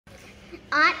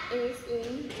Art is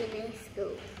in Genie's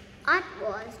school. Art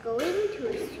was going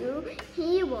to school.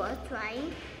 He was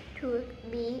trying to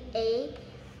be a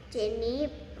genie,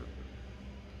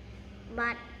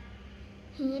 but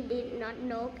he did not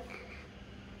know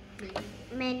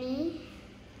many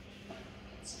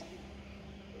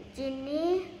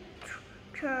genie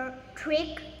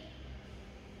trick.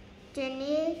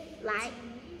 Genie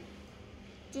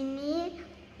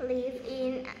live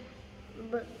in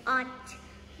art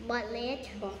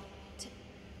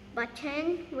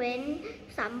button when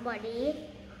somebody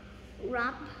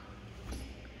rub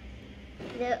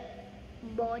the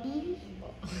body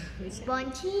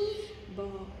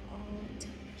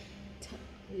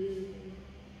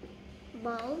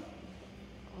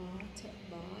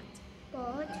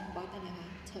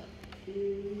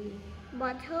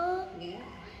bottle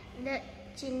the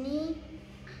genie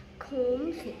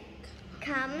comes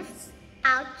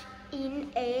out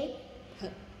in a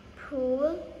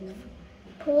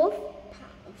puff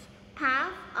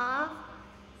of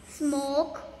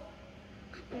smoke.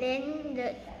 Then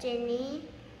the genie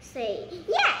say,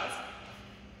 "Yes,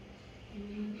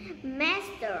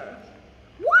 master,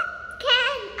 what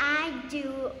can I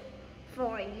do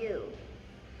for you?"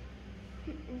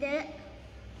 The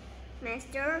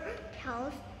master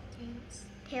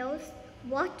tells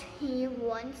what he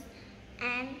wants,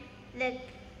 and the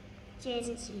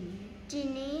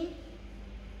genie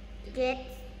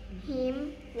gets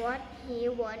him what he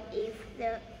wants. If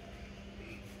the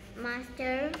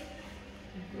master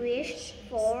wishes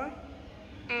for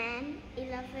an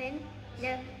elephant,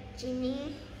 the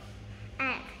genie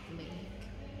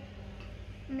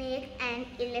make an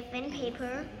elephant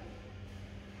paper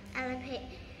appear.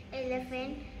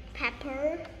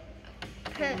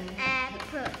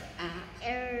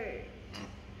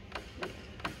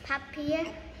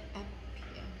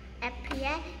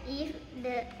 If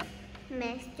the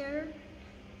master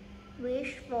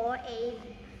wish for a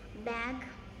bag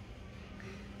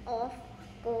of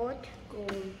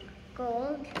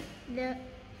gold, the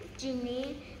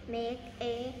genie make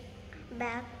a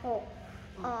bag of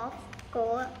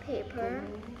gold paper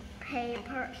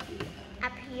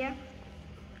appear.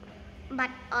 But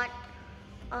Art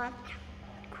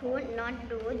could not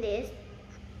do this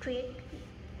trick.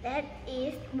 That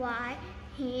is why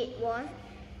he was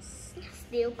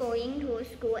still going to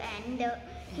school, and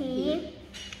he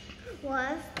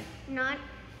was not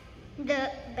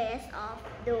the best of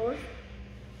those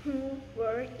who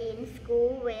were in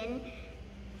school. When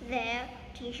their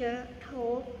teacher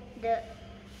told the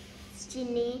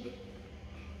genie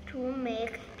to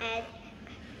make an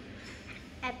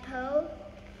apple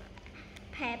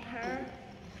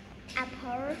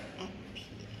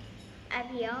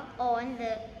appear on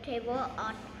the table,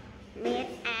 Art made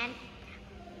an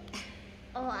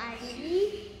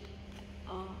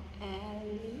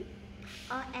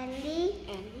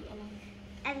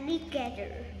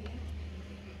alligator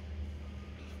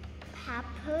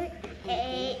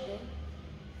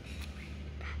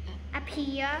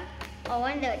appear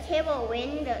on the table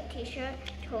when the teacher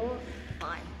told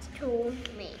Art to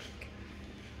make.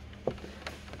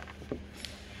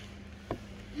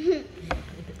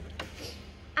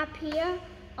 Appear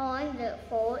on the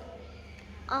floor.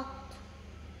 Art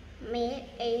made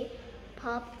a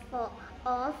pop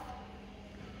of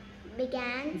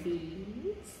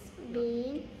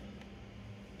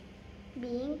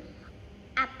being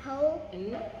apple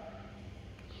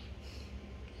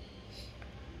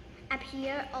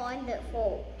appear on the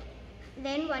floor.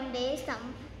 Then one day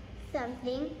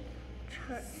something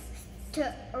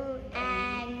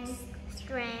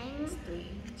strange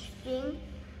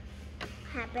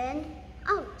happened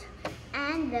out,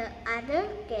 and the other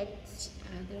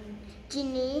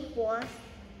genie was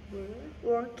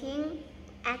working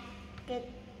at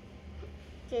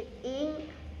getting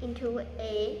into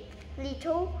a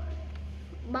little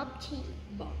bottle.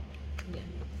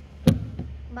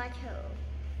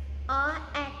 All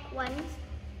at once,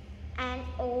 an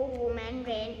old woman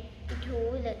ran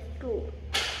into the school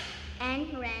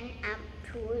and ran up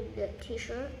to the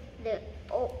teacher. The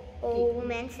old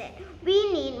woman said,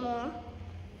 "We need more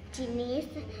genies.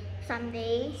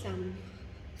 Somebody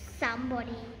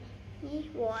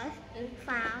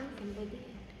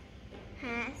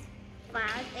has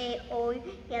found a old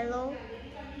yellow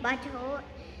bottle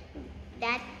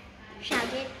that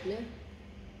should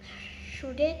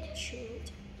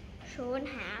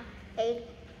have a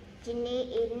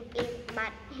genie in it,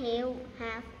 but he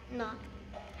have not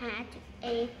had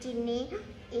a genie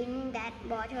in that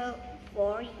bottle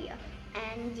for years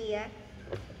and years.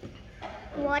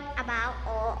 What about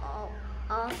all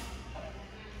of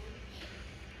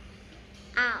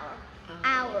our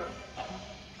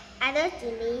Father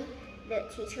Genie, the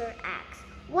teacher asks,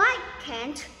 why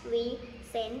can't we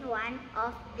send one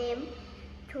of them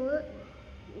to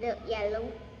the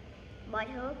yellow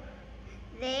bottle?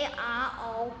 They are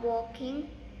all working,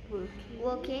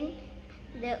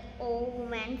 the old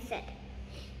woman said.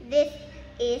 This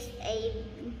is a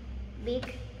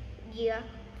big year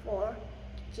for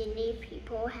Genie.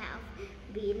 People have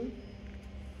been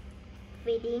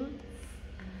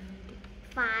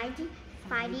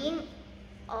finding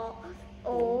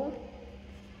old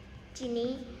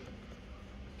Genie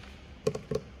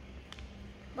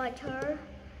bottle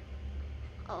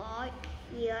all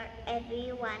year.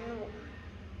 Every one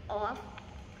of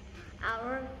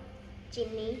our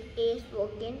Genie is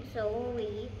working, so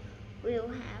we will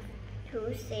have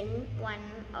to send one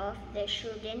of the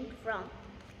children from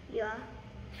your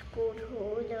school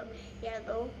to the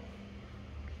yellow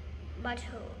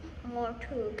bottle. More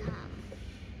to come.